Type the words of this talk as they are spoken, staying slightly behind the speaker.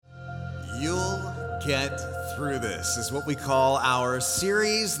Get Through This is what we call our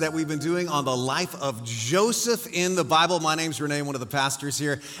series that we've been doing on the life of Joseph in the Bible. My name's Renee, one of the pastors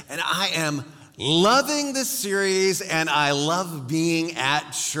here, and I am loving this series, and I love being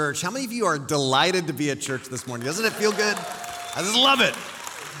at church. How many of you are delighted to be at church this morning? Doesn't it feel good? I just love it.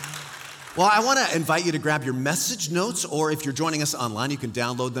 Well, I want to invite you to grab your message notes, or if you're joining us online, you can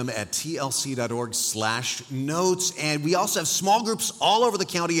download them at tlc.org/notes. And we also have small groups all over the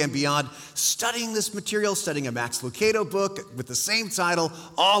county and beyond studying this material, studying a Max Lucado book with the same title,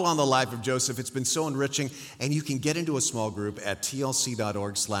 all on the life of Joseph. It's been so enriching, and you can get into a small group at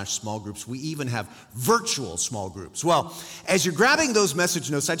tlc.org/small groups. We even have virtual small groups. Well, as you're grabbing those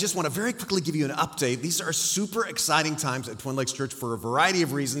message notes, I just want to very quickly give you an update. These are super exciting times at Twin Lakes Church for a variety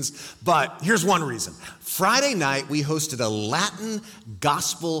of reasons, but here's one reason. Friday night, we hosted a Latin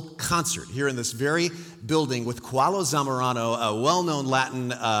gospel concert here in this very building with Koalo Zamorano, a well-known Latin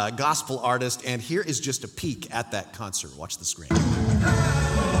gospel artist, and here is just a peek at that concert. Watch the screen.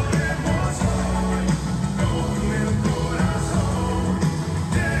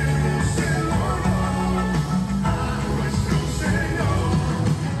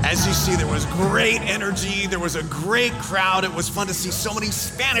 As you see, there was great energy. There was a great crowd. It was fun to see so many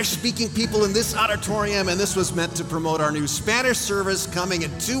Spanish-speaking people in this auditorium, and this was meant to promote our new Spanish service coming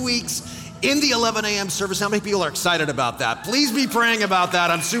in 2 weeks in the 11 a.m. service. How many people are excited about that? Please be praying about that.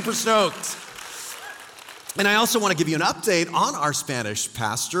 I'm super stoked. And I also want to give you an update on our Spanish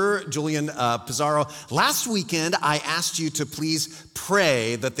pastor, Julian Pizarro. Last weekend, I asked you to please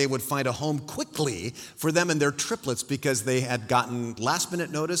pray that they would find a home quickly for them and their triplets because they had gotten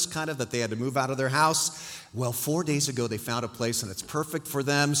last-minute notice, kind of, that they had to move out of their house. Well, 4 days ago, they found a place, and it's perfect for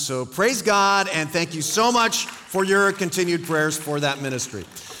them. So praise God, and thank you so much for your continued prayers for that ministry.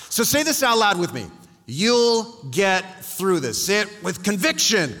 So say this out loud with me. You'll get through this. Say it with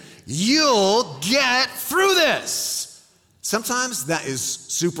conviction. You'll get through this. Sometimes that is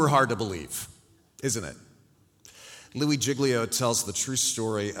super hard to believe, isn't it? Louis Giglio tells the true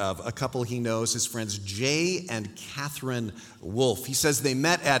story of a couple he knows, his friends Jay and Catherine Wolfe. He says they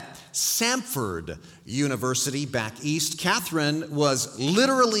met at Samford University back east. Catherine was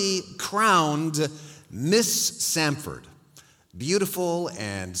literally crowned Miss Samford. Beautiful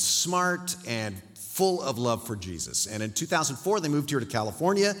and smart and full of love for Jesus. And in 2004, they moved here to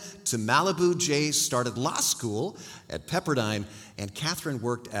California, to Malibu. Jay started law school at Pepperdine, and Catherine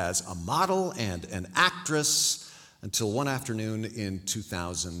worked as a model and an actress until one afternoon in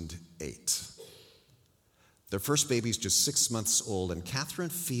 2008. Their first baby's just 6 months old, and Catherine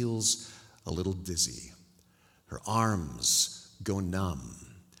feels a little dizzy. Her arms go numb.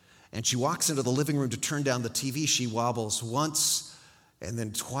 And she walks into the living room to turn down the TV. She wobbles once, and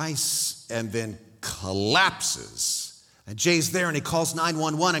then twice, and then collapses. And Jay's there, and he calls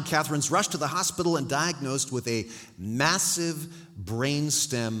 911, and Catherine's rushed to the hospital and diagnosed with a massive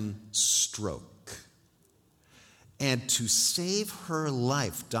brainstem stroke. And to save her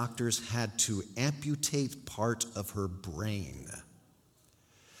life, doctors had to amputate part of her brain.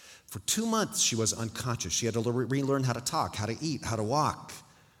 For 2 months, she was unconscious. She had to relearn how to talk, how to eat, how to walk.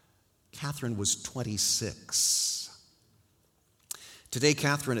 Catherine was 26. Today,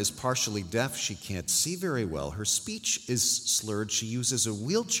 Catherine is partially deaf. She can't see very well. Her speech is slurred. She uses a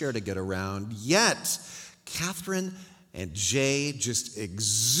wheelchair to get around. Yet, Catherine and Jay just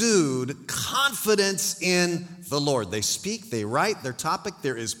exude confidence in the Lord. They speak, they write, their topic,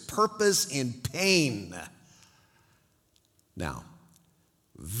 there is purpose in pain. Now,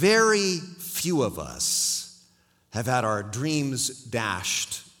 very few of us have had our dreams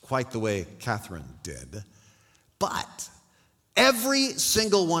dashed quite the way Catherine did, but every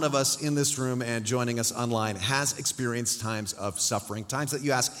single one of us in this room and joining us online has experienced times of suffering, times that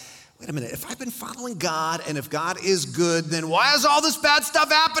you ask, wait a minute, if I've been following God and if God is good, then why is all this bad stuff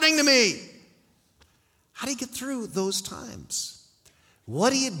happening to me? How do you get through those times?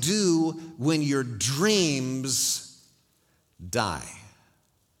 What do you do when your dreams die?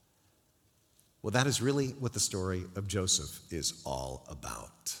 Well, that is really what the story of Joseph is all about.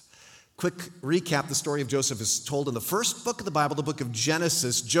 Quick recap, the story of Joseph is told in the first book of the Bible, the book of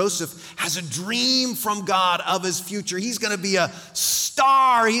Genesis. Joseph has a dream from God of his future. He's going to be a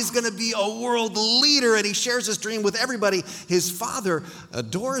star. He's going to be a world leader, and he shares his dream with everybody. His father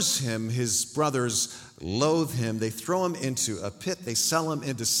adores him. His brothers loathe him. They throw him into a pit. They sell him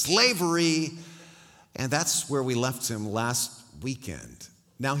into slavery, and that's where we left him last weekend.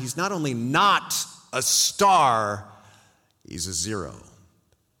 Now, he's not only not a star, he's a zero.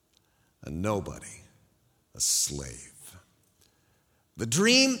 A nobody, a slave. The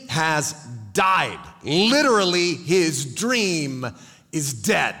dream has died. Literally, his dream is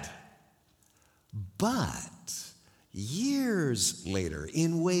dead. But years later,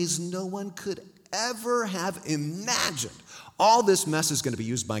 in ways no one could ever have imagined, all this mess is going to be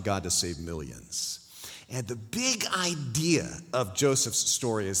used by God to save millions. And the big idea of Joseph's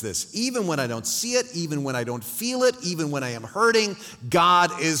story is this: even when I don't see it, even when I don't feel it, even when I am hurting,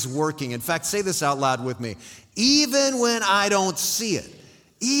 God is working. In fact, say this out loud with me. Even when I don't see it,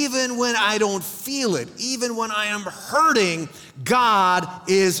 even when I don't feel it, even when I am hurting, God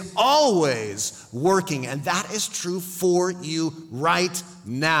is always working. And that is true for you right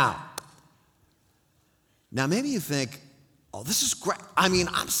now. Now, maybe you think, oh, this is great. I mean,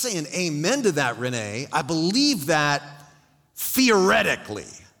 I'm saying amen to that, Renee. I believe that theoretically.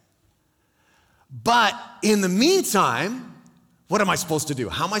 But in the meantime, what am I supposed to do?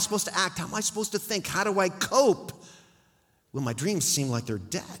 How am I supposed to act? How am I supposed to think? How do I cope when my dreams seem like they're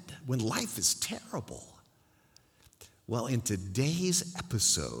dead, when life is terrible? Well, in today's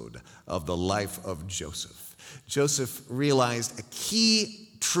episode of the life of Joseph, Joseph realized a key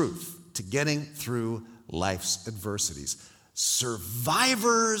truth to getting through life's adversities.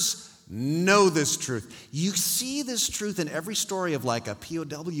 Survivors know this truth. You see this truth in every story of like a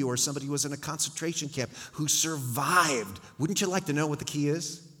POW or somebody who was in a concentration camp who survived. Wouldn't you like to know what the key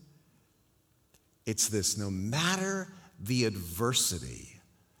is? It's this: no matter the adversity,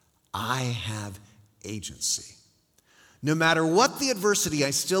 I have agency. No matter what the adversity, I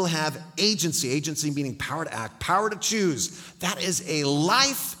still have agency. Agency meaning power to act, power to choose. That is a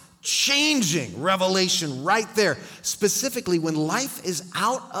life-changing revelation right there. Specifically, when life is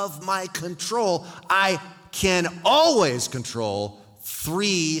out of my control, I can always control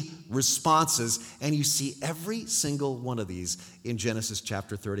 3 responses. And you see every single one of these in Genesis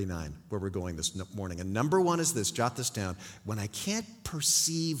chapter 39, where we're going this morning. And number 1 is this, jot this down: when I can't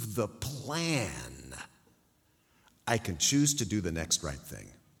perceive the plan, I can choose to do the next right thing.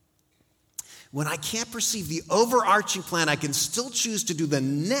 When I can't perceive the overarching plan, I can still choose to do the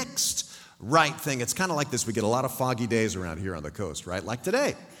next right thing. It's kind of like this. We get a lot of foggy days around here on the coast, right? Like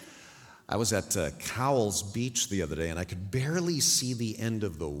today. I was at Cowles Beach the other day, and I could barely see the end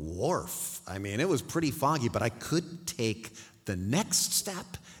of the wharf. I mean, it was pretty foggy, but I could take the next step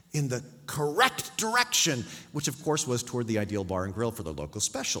in the correct direction, which of course was toward the ideal bar and grill for the local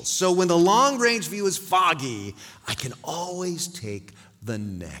specials. So when the long-range view is foggy, I can always take the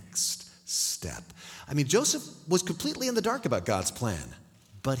next step. I mean, Joseph was completely in the dark about God's plan,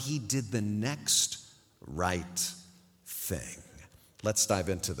 but he did the next right thing. Let's dive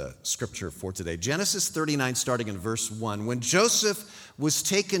into the scripture for today. Genesis 39, starting in verse 1. When Joseph was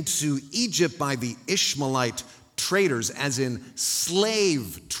taken to Egypt by the Ishmaelite traders, as in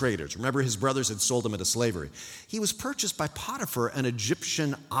slave traders. Remember, his brothers had sold him into slavery. He was purchased by Potiphar, an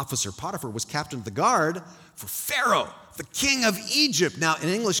Egyptian officer. Potiphar was captain of the guard for Pharaoh, the king of Egypt. Now, in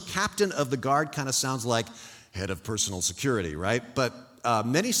English, captain of the guard kind of sounds like head of personal security, right? But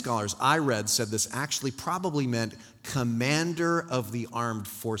many scholars I read said this actually probably meant commander of the armed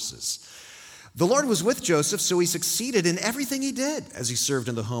forces. The Lord was with Joseph, so he succeeded in everything he did as he served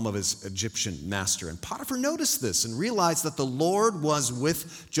in the home of his Egyptian master. And Potiphar noticed this and realized that the Lord was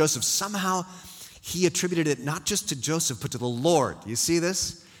with Joseph. Somehow he attributed it not just to Joseph, but to the Lord. You see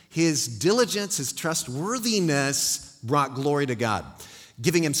this? His diligence, his trustworthiness brought glory to God,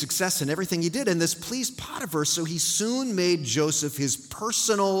 giving him success in everything he did. And this pleased Potiphar, so he soon made Joseph his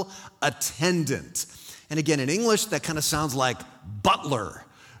personal attendant. And again, in English, that kind of sounds like butler.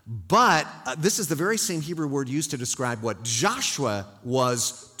 But this is the very same Hebrew word used to describe what Joshua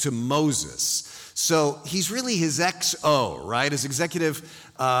was to Moses. So he's really his XO, right? His executive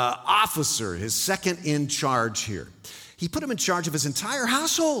officer, his second in charge here. He put him in charge of his entire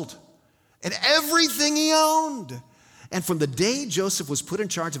household and everything he owned. And from the day Joseph was put in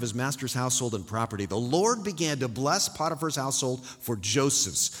charge of his master's household and property, the Lord began to bless Potiphar's household for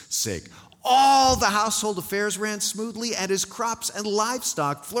Joseph's sake. All the household affairs ran smoothly, and his crops and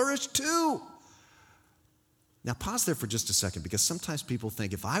livestock flourished too. Now pause there for just a second, because sometimes people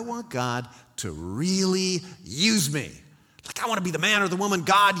think, if I want God to really use me, like I want to be the man or the woman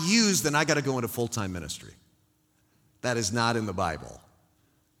God used, then I got to go into full-time ministry. That is not in the Bible.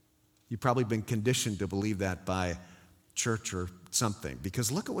 You've probably been conditioned to believe that by church or something,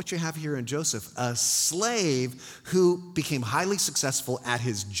 because look at what you have here in Joseph, a slave who became highly successful at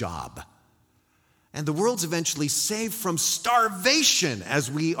his job. And the world's eventually saved from starvation,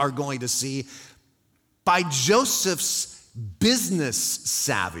 as we are going to see, by Joseph's business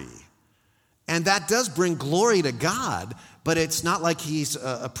savvy. And that does bring glory to God, but it's not like he's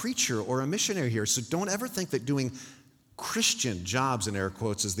a preacher or a missionary here. So don't ever think that doing Christian jobs, in air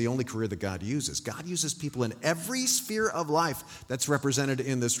quotes, is the only career that God uses. God uses people in every sphere of life that's represented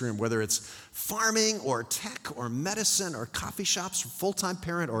in this room, whether it's farming or tech or medicine or coffee shops or full-time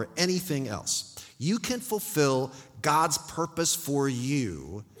parent or anything else. You can fulfill God's purpose for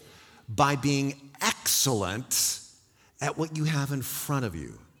you by being excellent at what you have in front of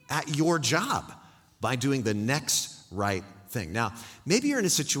you, at your job, by doing the next right thing. Now, maybe you're in a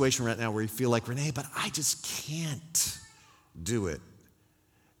situation right now where you feel like, Renee, but I just can't do it.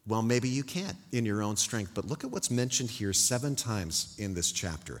 Well, maybe you can't in your own strength, but look at what's mentioned here 7 times in this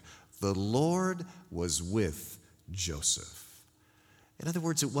chapter. The Lord was with Joseph. In other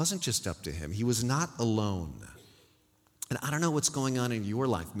words, it wasn't just up to him. He was not alone. And I don't know what's going on in your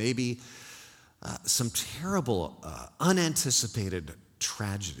life. Maybe some terrible, unanticipated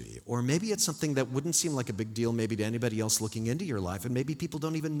tragedy, or maybe it's something that wouldn't seem like a big deal maybe to anybody else looking into your life, and maybe people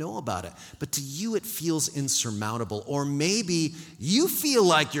don't even know about it, but to you it feels insurmountable. Or maybe you feel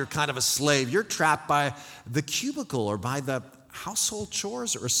like you're kind of a slave. You're trapped by the cubicle or by the household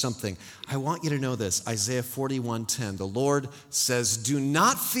chores or something. I want you to know this. Isaiah 41:10, the Lord says, do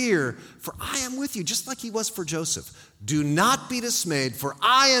not fear, for I am with you, just like he was for Joseph. Do not be dismayed, for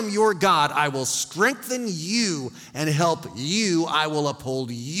I am your God. I will strengthen you and help you. I will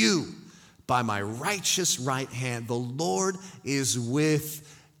uphold you by my righteous right hand. The Lord is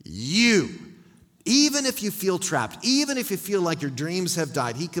with you. Even if you feel trapped, even if you feel like your dreams have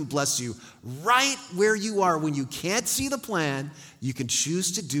died, he can bless you right where you are. When you can't see the plan, you can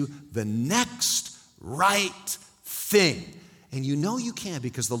choose to do the next right thing. And you know you can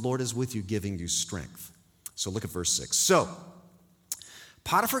because the Lord is with you, giving you strength. So look at verse 6. So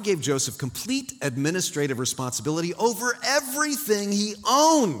Potiphar gave Joseph complete administrative responsibility over everything he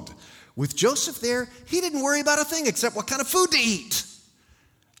owned. With Joseph there, he didn't worry about a thing except what kind of food to eat.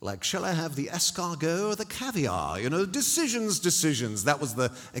 Like, shall I have the escargot or the caviar? Decisions. That was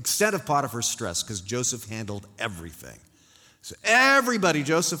the extent of Potiphar's stress because Joseph handled everything. So everybody,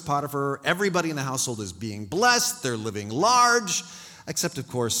 Joseph, Potiphar, everybody in the household is being blessed. They're living large, except, of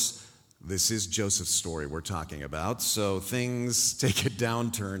course, this is Joseph's story we're talking about. So things take a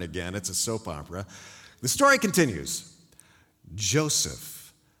downturn again. It's a soap opera. The story continues.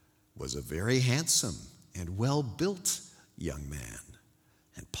 Joseph was a very handsome and well-built young man.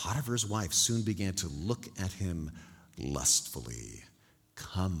 And Potiphar's wife soon began to look at him lustfully.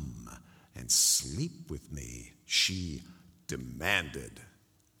 Come and sleep with me, she demanded.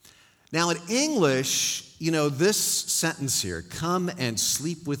 Now in English, this sentence here, come and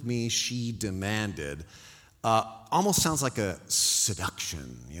sleep with me, she demanded, almost sounds like a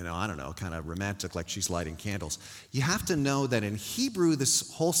seduction, I don't know, kind of romantic, like she's lighting candles. You have to know that in Hebrew, this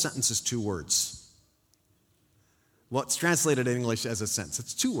whole sentence is 2 words. Well, it's translated in English as a sentence.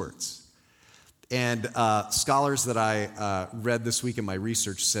 It's 2 words. And scholars that I read this week in my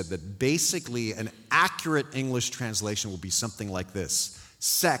research said that basically an accurate English translation will be something like this.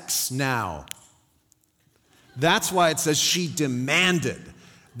 Sex now. That's why it says she demanded.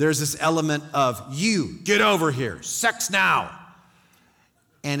 There's this element of you, get over here, sex now.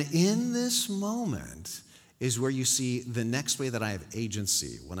 And in this moment is where you see the next way that I have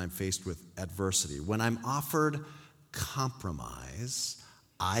agency when I'm faced with adversity. When I'm offered compromise,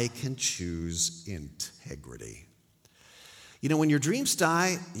 I can choose integrity. When your dreams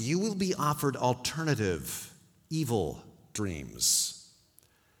die, you will be offered alternative, evil dreams.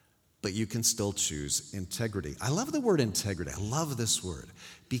 But you can still choose integrity. I love the word integrity. I love this word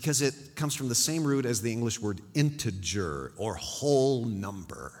because it comes from the same root as the English word integer or whole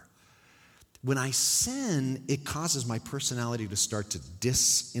number. When I sin, it causes my personality to start to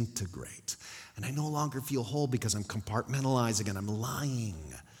disintegrate. And I no longer feel whole because I'm compartmentalizing and I'm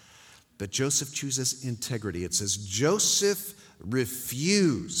lying. But Joseph chooses integrity. It says Joseph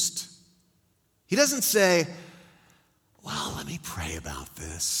refused. He doesn't say, well, let me pray about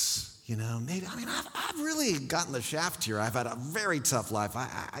this. I've really gotten the shaft here. I've had a very tough life.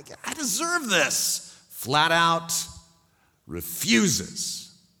 I deserve this. Flat out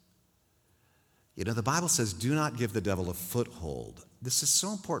refuses. The Bible says, do not give the devil a foothold. This is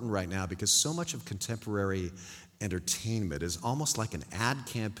so important right now because so much of contemporary entertainment is almost like an ad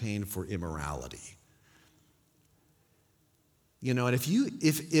campaign for immorality. And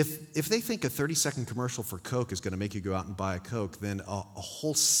if they think a 30-second commercial for Coke is going to make you go out and buy a Coke, then a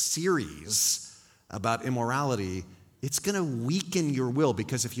whole series about immorality, it's going to weaken your will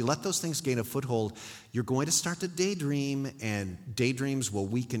because if you let those things gain a foothold, you're going to start to daydream, and daydreams will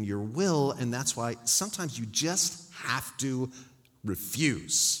weaken your will, and that's why sometimes you just have to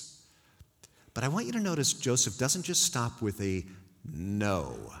refuse. But I want you to notice Joseph doesn't just stop with a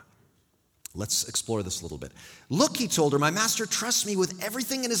no. Let's explore this a little bit. Look, he told her, my master trusts me with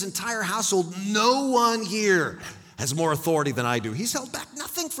everything in his entire household. No one here has more authority than I do. He's held back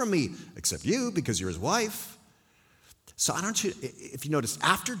nothing from me, except you, because you're his wife. So if you notice,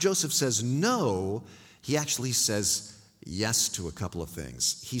 after Joseph says no, he actually says yes to a couple of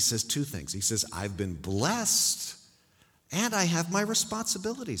things. He says two things. He says, I've been blessed, and I have my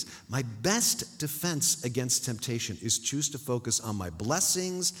responsibilities. My best defense against temptation is choose to focus on my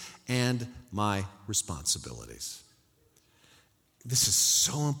blessings and my responsibilities. This is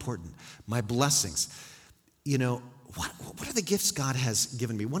so important. My blessings. You know, what are the gifts God has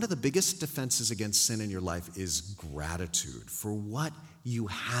given me? One of the biggest defenses against sin in your life is gratitude for what you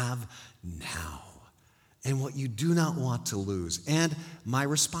have now and what you do not want to lose. And my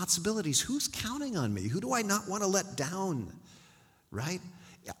responsibilities. Who's counting on me? Who do I not want to let down? Right?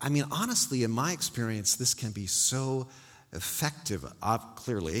 I mean, honestly, in my experience, this can be so effective.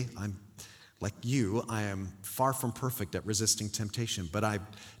 Clearly, I'm like you, I am far from perfect at resisting temptation, but I've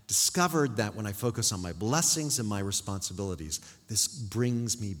discovered that when I focus on my blessings and my responsibilities, this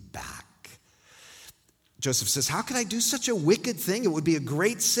brings me back. Joseph says, how can I do such a wicked thing? It would be a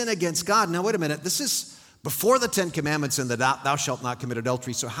great sin against God. Now, wait a minute. This is before the Ten Commandments and the thou shalt not commit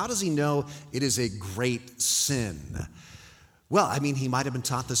adultery. So how does he know it is a great sin? Well, I mean, he might have been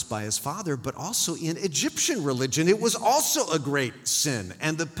taught this by his father, but also in Egyptian religion, it was also a great sin,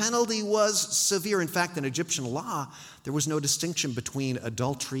 and the penalty was severe. In fact, in Egyptian law, there was no distinction between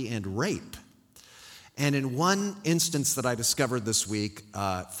adultery and rape. And in one instance that I discovered this week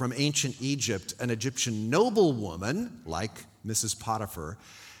from ancient Egypt, an Egyptian noblewoman, like Mrs. Potiphar,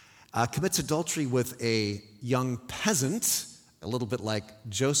 commits adultery with a young peasant, a little bit like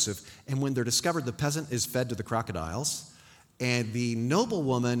Joseph, and when they're discovered, the peasant is fed to the crocodiles, and the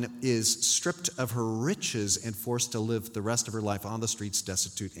noblewoman is stripped of her riches and forced to live the rest of her life on the streets,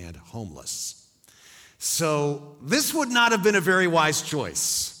 destitute and homeless. So this would not have been a very wise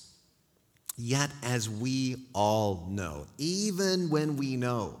choice. Yet, as we all know, even when we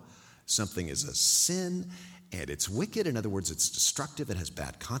know something is a sin and it's wicked, in other words, it's destructive, it has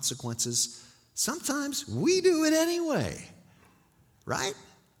bad consequences, sometimes we do it anyway, right?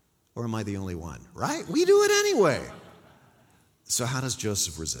 Or am I the only one, right? We do it anyway. So how does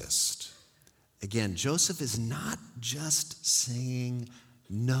Joseph resist? Again, Joseph is not just saying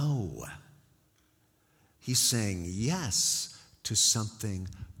no. He's saying yes to something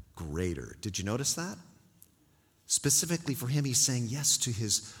greater. Did you notice that? Specifically for him, he's saying yes to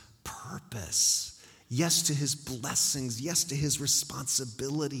his purpose, yes to his blessings, yes to his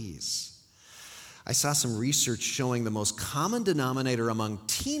responsibilities. I saw some research showing the most common denominator among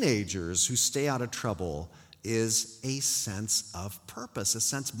teenagers who stay out of trouble is a sense of purpose, a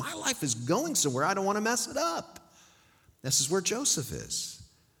sense my life is going somewhere, I don't want to mess it up. This is where Joseph is.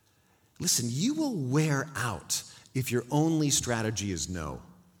 Listen, you will wear out if your only strategy is no.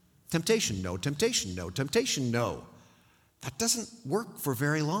 Temptation, no, temptation, no, temptation, no. That doesn't work for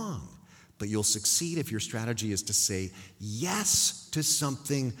very long. But you'll succeed if your strategy is to say yes to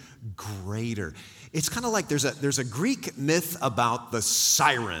something greater. It's kind of like there's a Greek myth about the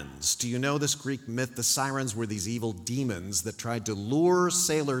sirens. Do you know this Greek myth? The sirens were these evil demons that tried to lure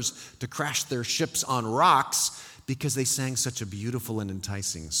sailors to crash their ships on rocks because they sang such a beautiful and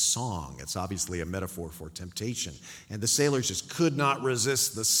enticing song. It's obviously a metaphor for temptation. And the sailors just could not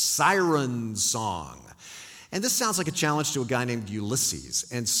resist the siren song. And this sounds like a challenge to a guy named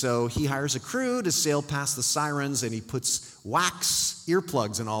Ulysses. And so he hires a crew to sail past the sirens, and he puts wax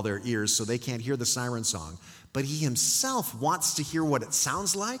earplugs in all their ears so they can't hear the siren song. But he himself wants to hear what it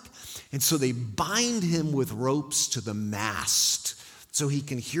sounds like, and so they bind him with ropes to the mast so he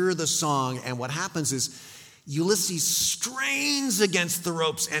can hear the song. And what happens is Ulysses strains against the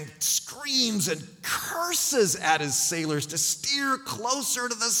ropes and screams and curses at his sailors to steer closer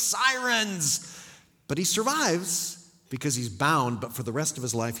to the sirens. But he survives because he's bound, but for the rest of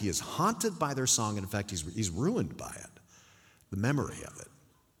his life, he is haunted by their song. And in fact, he's ruined by it, the memory of it.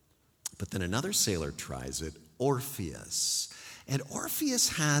 But then another sailor tries it, Orpheus. And Orpheus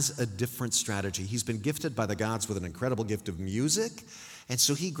has a different strategy. He's been gifted by the gods with an incredible gift of music. And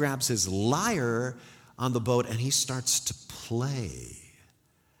so he grabs his lyre on the boat and he starts to play.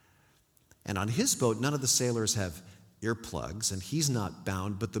 And on his boat, none of the sailors have earplugs, and he's not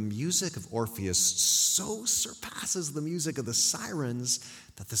bound, but the music of Orpheus so surpasses the music of the sirens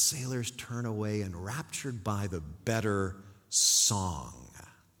that the sailors turn away enraptured by the better song.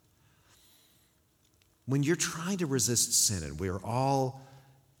 When you're trying to resist sin, and we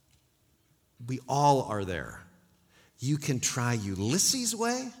all are there, you can try Ulysses'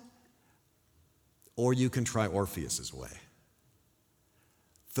 way, or you can try Orpheus's way.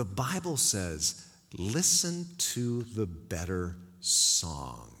 The Bible says, listen to the better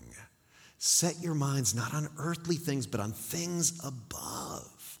song. Set your minds not on earthly things, but on things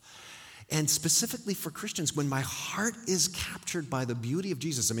above. And specifically for Christians, when my heart is captured by the beauty of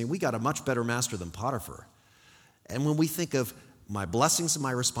Jesus, I mean, we got a much better master than Potiphar. And when we think of my blessings and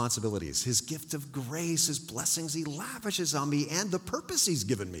my responsibilities, his gift of grace, his blessings he lavishes on me, and the purpose he's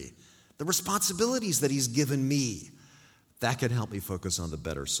given me, the responsibilities that he's given me, that can help me focus on the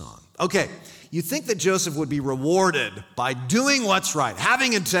better song. Okay, you think that Joseph would be rewarded by doing what's right,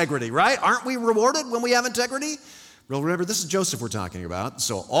 having integrity, right? Aren't we rewarded when we have integrity? Well, remember, this is Joseph we're talking about.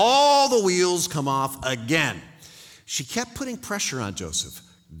 So all the wheels come off again. She kept putting pressure on Joseph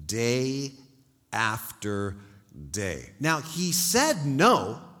day after day. Now, he said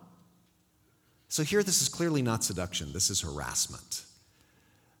no. So here, this is clearly not seduction. This is harassment.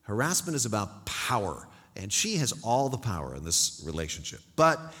 Harassment is about power. And she has all the power in this relationship.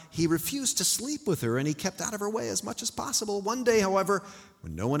 But he refused to sleep with her, and he kept out of her way as much as possible. One day, however,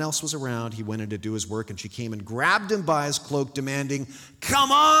 when no one else was around, he went in to do his work, and she came and grabbed him by his cloak, demanding,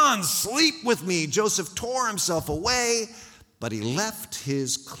 "Come on, sleep with me." Joseph tore himself away, but he left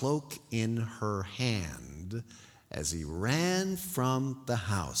his cloak in her hand as he ran from the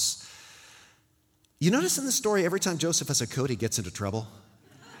house. You notice in the story, every time Joseph has a coat, he gets into trouble?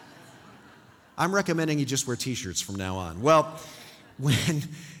 I'm recommending you just wear t-shirts from now on. Well, when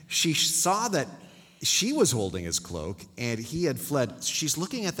she saw that she was holding his cloak and he had fled, she's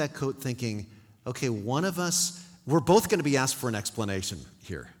looking at that coat thinking, okay, one of us, we're both going to be asked for an explanation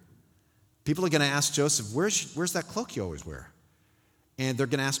here. People are going to ask Joseph, where's that cloak you always wear? And they're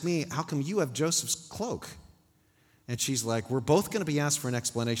going to ask me, how come you have Joseph's cloak? And she's like, we're both going to be asked for an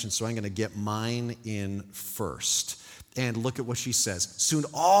explanation, so I'm going to get mine in first. And look at what she says. Soon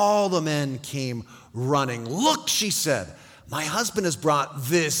all the men came running. Look, she said, my husband has brought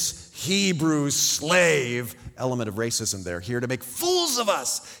this Hebrew slave, element of racism there, here to make fools of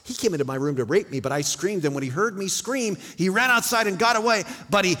us. He came into my room to rape me, but I screamed. And when he heard me scream, he ran outside and got away.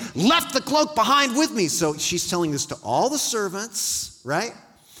 But he left the cloak behind with me. So she's telling this to all the servants, right?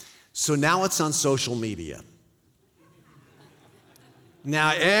 So now it's on social media.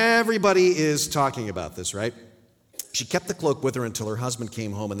 Now everybody is talking about this, right? She kept the cloak with her until her husband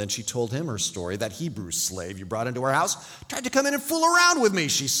came home, and then she told him her story. That Hebrew slave you brought into our house tried to come in and fool around with me,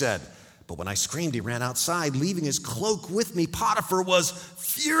 she said. But when I screamed, he ran outside, leaving his cloak with me. Potiphar was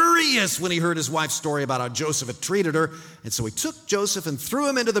furious when he heard his wife's story about how Joseph had treated her. And so he took Joseph and threw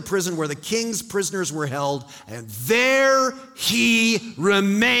him into the prison where the king's prisoners were held, and there he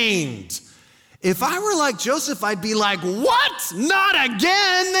remained. If I were like Joseph, I'd be like, what? Not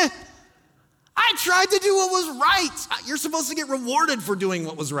again! I tried to do what was right. You're supposed to get rewarded for doing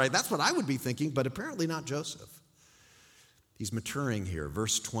what was right. That's what I would be thinking, but apparently not Joseph. He's maturing here,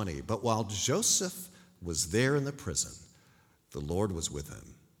 verse 20. But while Joseph was there in the prison, the Lord was with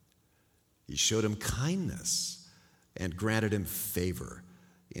him. He showed him kindness and granted him favor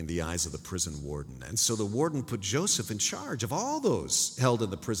in the eyes of the prison warden. And so the warden put Joseph in charge of all those held in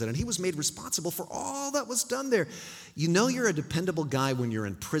the prison, and he was made responsible for all that was done there. You know you're a dependable guy when you're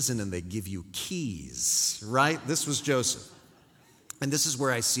in prison and they give you keys, right? This was Joseph. And this is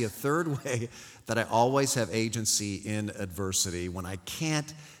where I see a third way that I always have agency in adversity. When I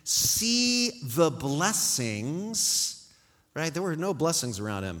can't see the blessings, right? There were no blessings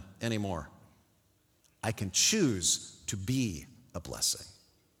around him anymore. I can choose to be a blessing.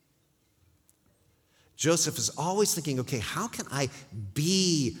 Joseph is always thinking, okay, how can I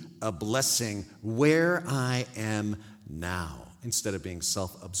be a blessing where I am now, instead of being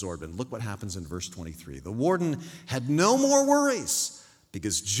self-absorbed? And look what happens in verse 23. The warden had no more worries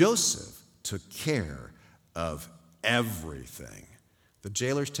because Joseph took care of everything. The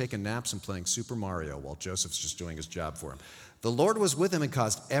jailer's taking naps and playing Super Mario while Joseph's just doing his job for him. The Lord was with him and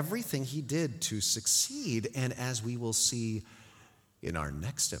caused everything he did to succeed. And as we will see in our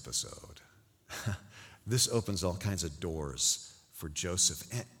next episode, this opens all kinds of doors for Joseph.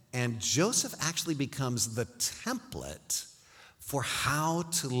 And Joseph actually becomes the template for how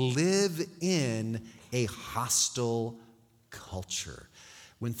to live in a hostile culture.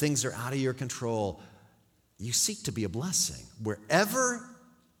 When things are out of your control, you seek to be a blessing. Wherever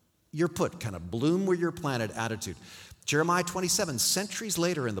you're put, kind of bloom where you're planted attitude. Jeremiah 27, centuries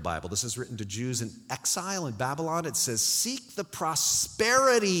later in the Bible, this is written to Jews in exile in Babylon. It says, seek the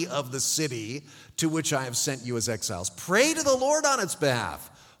prosperity of the city to which I have sent you as exiles. Pray to the Lord on its behalf,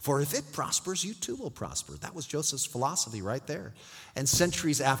 for if it prospers, you too will prosper. That was Joseph's philosophy right there. And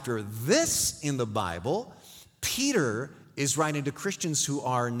centuries after this in the Bible, Peter is writing to Christians who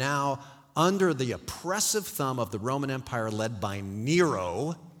are now under the oppressive thumb of the Roman Empire led by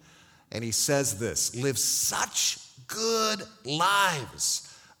Nero. And he says this, live such good lives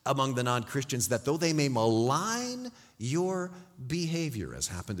among the non-Christians that though they may malign your behavior, as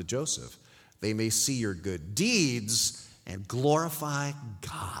happened to Joseph, they may see your good deeds and glorify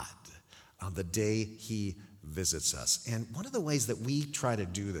God on the day he visits us. And one of the ways that we try to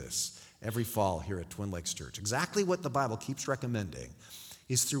do this every fall here at Twin Lakes Church, exactly what the Bible keeps recommending,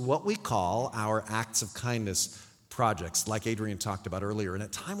 is through what we call our acts of kindness projects, like Adrian talked about earlier. In a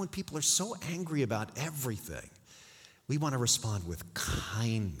time when people are so angry about everything, we want to respond with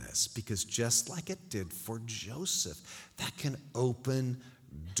kindness, because just like it did for Joseph, that can open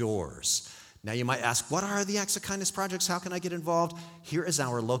doors. Now you might ask, what are the Acts of Kindness projects? How can I get involved? Here is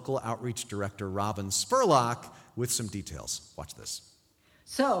our local outreach director, Robin Spurlock, with some details. Watch this.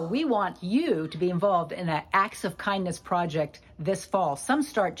 So we want you to be involved in an Acts of Kindness project this fall. Some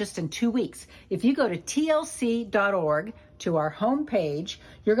start just in 2 weeks. If you go to tlc.org, to our homepage,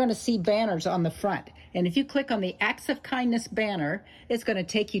 you're going to see banners on the front. And if you click on the Acts of Kindness banner, it's going to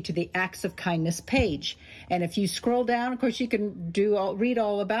take you to the Acts of Kindness page. And if you scroll down, of course, you can read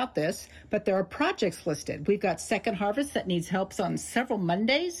all about this, but there are projects listed. We've got Second Harvest that needs help on several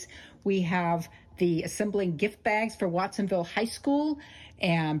Mondays. We have the assembling gift bags for Watsonville High School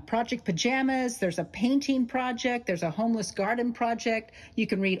and Project Pajamas. There's a painting project. There's a homeless garden project. You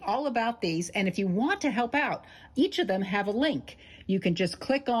can read all about these. And if you want to help out, each of them have a link. You can just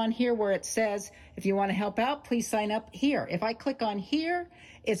click on here where it says, if you want to help out, please sign up here. If I click on here,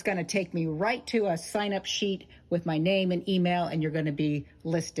 it's going to take me right to a sign-up sheet with my name and email, and you're going to be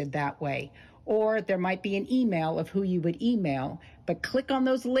listed that way. Or there might be an email of who you would email. But click on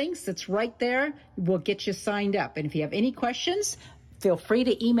those links. It's right there. We'll get you signed up. And if you have any questions, feel free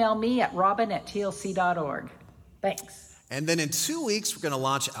to email me at robin@tlc.org. Thanks. And then in 2 weeks, we're going to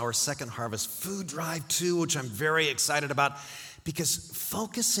launch our Second Harvest Food Drive too, which I'm very excited about, because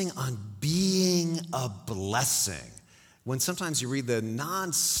focusing on being a blessing, when sometimes you read the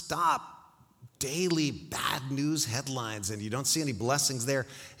nonstop daily bad news headlines and you don't see any blessings there,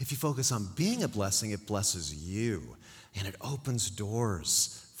 if you focus on being a blessing, it blesses you and it opens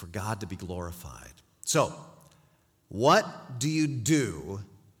doors for God to be glorified. So, what do you do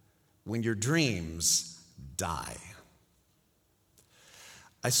when your dreams die?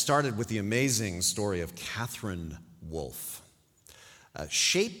 I started with the amazing story of Catherine Wolfe.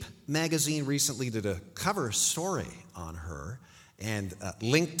 Shape magazine recently did a cover story on her and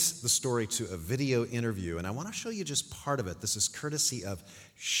linked the story to a video interview. And I want to show you just part of it. This is courtesy of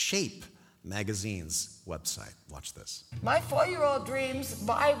Shape magazine's website. Watch this. My 4-year-old dreams,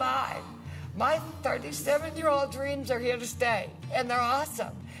 bye-bye. My 37-year-old dreams are here to stay, and they're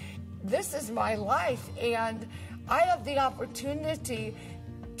awesome. This is my life, and I have the opportunity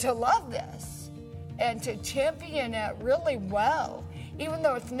to love this and to champion it really well, even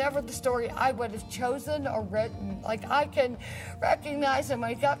though it's never the story I would have chosen or written. Like, I can recognize and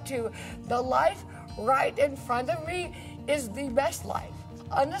wake up to the life right in front of me is the best life.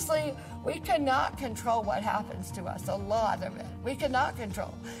 Honestly, we cannot control what happens to us, a lot of it. We cannot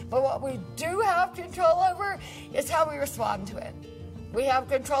control. But what we do have control over is how we respond to it. We have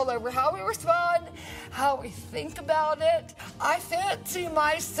control over how we respond, how we think about it. I fancy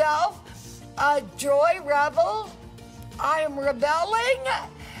myself a joy rebel. I am rebelling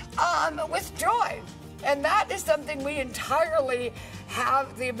with joy. And that is something we entirely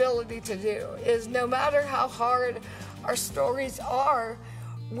have the ability to do, is no matter how hard our stories are,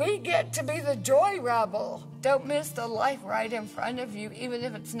 we get to be the joy rebel. Don't miss the life right in front of you, even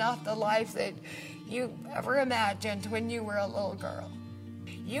if it's not the life that you ever imagined when you were a little girl.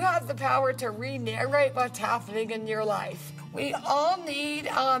 You have the power to re-narrate what's happening in your life. We all need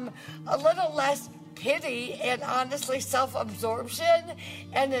a little less pity and honestly self-absorption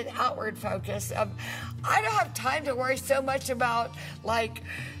and an outward focus. I don't have time to worry so much about like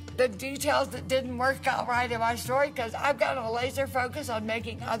the details that didn't work out right in my story, because I've got a laser focus on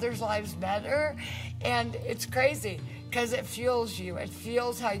making others' lives better. And it's crazy because it fuels you. It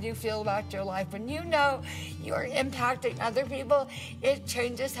fuels how you feel about your life. When you know you are impacting other people, it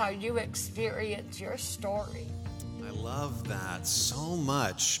changes how you experience your story. I love that so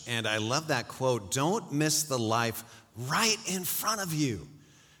much. And I love that quote, don't miss the life right in front of you,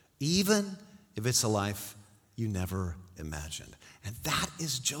 even if it's a life you never imagined. And that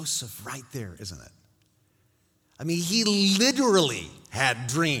is Joseph right there, isn't it? I mean, he literally had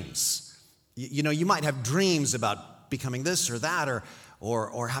dreams. You know, you might have dreams about becoming this or that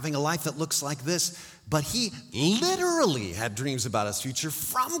or having a life that looks like this, but he literally had dreams about his future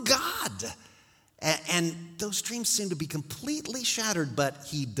from God. And those dreams seem to be completely shattered, but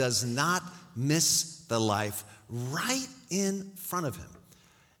he does not miss the life right in front of him.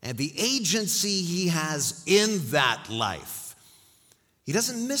 And the agency he has in that life, he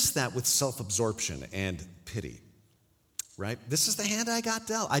doesn't miss that with self-absorption and pity, right? This is the hand I got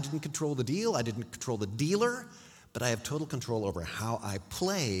dealt. I didn't control the deal. I didn't control the dealer, but I have total control over how I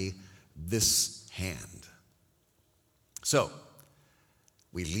play this hand. So,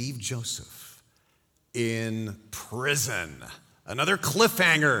 we leave Joseph in prison. Another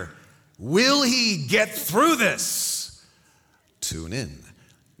cliffhanger. Will he get through this? Tune in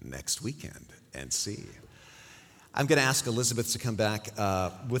next weekend and see. I'm going to ask Elizabeth to come back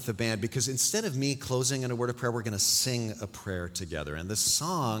with the band because instead of me closing in a word of prayer, we're going to sing a prayer together. And this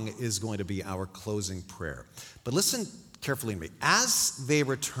song is going to be our closing prayer. But listen carefully to me. As they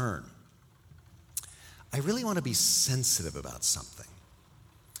return, I really want to be sensitive about something.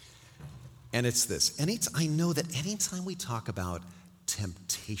 And it's this. I know that anytime we talk about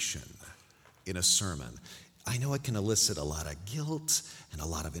temptation in a sermon, I know it can elicit a lot of guilt and a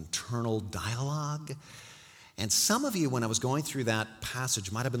lot of internal dialogue. And some of you, when I was going through that passage,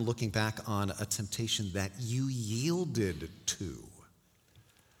 might have been looking back on a temptation that you yielded to.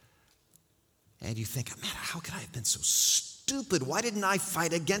 And you think, man, how could I have been so stupid? Why didn't I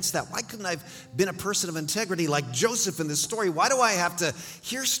fight against that? Why couldn't I have been a person of integrity like Joseph in this story? Why do I have to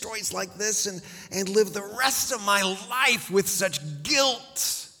hear stories like this and live the rest of my life with such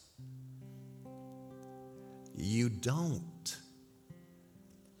guilt? You don't.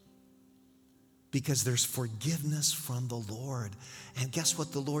 Because there's forgiveness from the Lord. And guess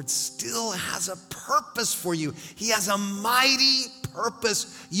what? The Lord still has a purpose for you. He has a mighty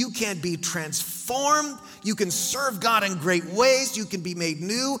purpose. You can be transformed. You can serve God in great ways. You can be made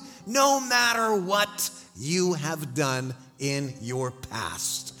new no matter what you have done in your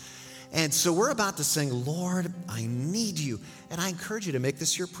past. And so we're about to sing, Lord, I need you. And I encourage you to make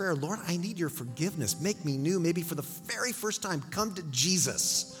this your prayer. Lord, I need your forgiveness. Make me new. Maybe for the very first time, come to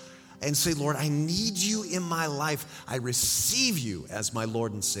Jesus and say, Lord, I need you in my life. I receive you as my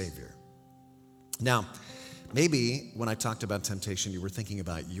Lord and Savior. Now, maybe when I talked about temptation, you were thinking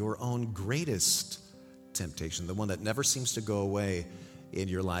about your own greatest temptation, the one that never seems to go away in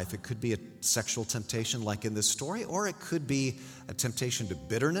your life. It could be a sexual temptation like in this story, or it could be a temptation to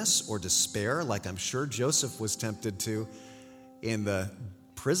bitterness or despair, like I'm sure Joseph was tempted to in the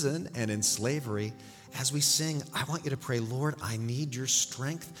prison and in slavery. As we sing, I want you to pray, Lord, I need your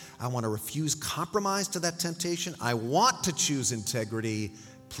strength. I want to refuse compromise to that temptation. I want to choose integrity.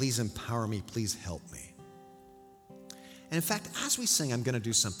 Please empower me. Please help me. And in fact, as we sing, I'm going to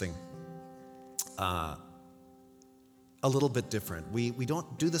do something a little bit different. We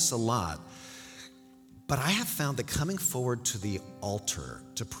don't do this a lot, but I have found that coming forward to the altar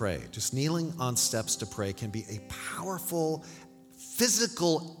to pray, just kneeling on steps to pray, can be a powerful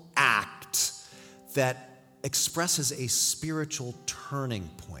physical act that expresses a spiritual turning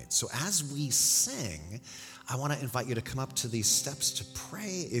point. So as we sing, I want to invite you to come up to these steps to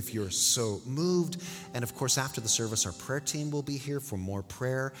pray if you're so moved. And of course, after the service, our prayer team will be here for more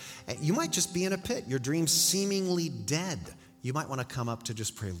prayer. And you might just be in a pit, your dream's seemingly dead. You might want to come up to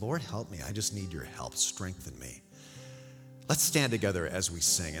just pray, Lord, help me. I just need your help. Strengthen me. Let's stand together as we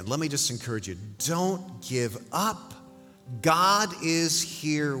sing. And let me just encourage you, don't give up. God is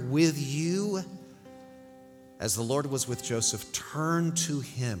here with you. As the Lord was with Joseph, turn to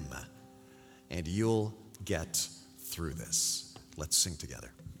him and you'll get through this. Let's sing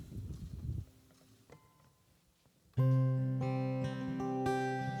together.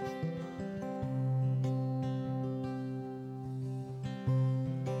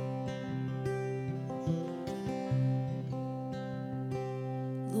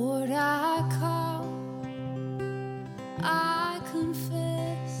 Lord, I come, I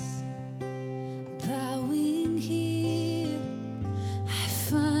confess, bowing here, I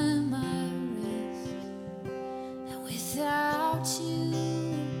find my rest, and without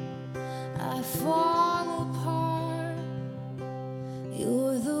you, I fall apart.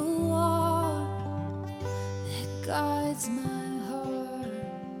 You're the one that guides my heart.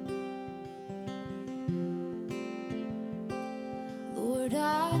 Lord,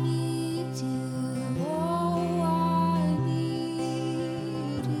 I need you, oh, I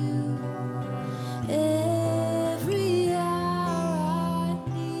need you. Every hour I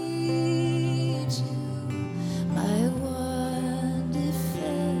need you, my one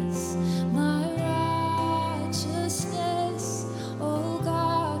defense, my righteousness. Oh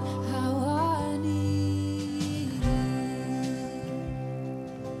God, how I need you.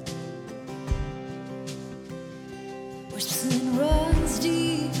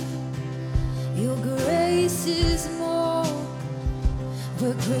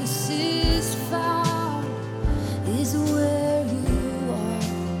 grace is found is where you are,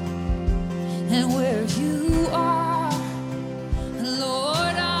 and where you are,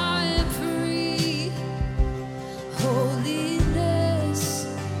 Lord, I am free. Holiness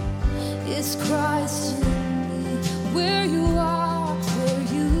is Christ in me. Where you are,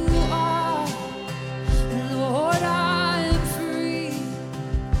 Lord, I am free.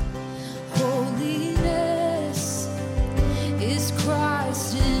 Holiness is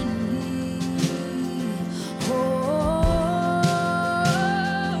Christ in me. Oh,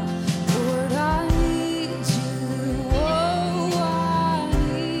 Lord, I need you. Oh, I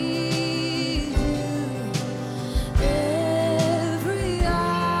need you. Every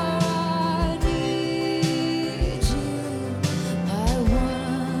hour I need you. My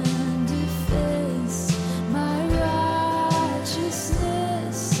one defense, my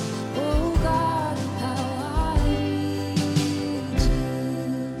righteousness. Oh God, how I need you.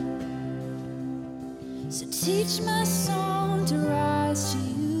 So teach my song to rise to you.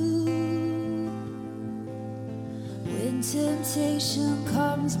 When temptation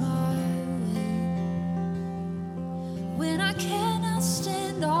comes my way, when I cannot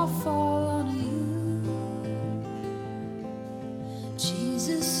stand, I'll fall on you.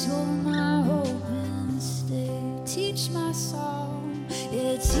 Jesus, you're my hope and stay. Teach my song,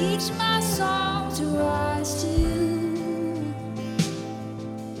 yeah, teach my song to rise to you.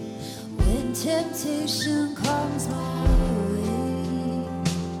 When temptation comes my way,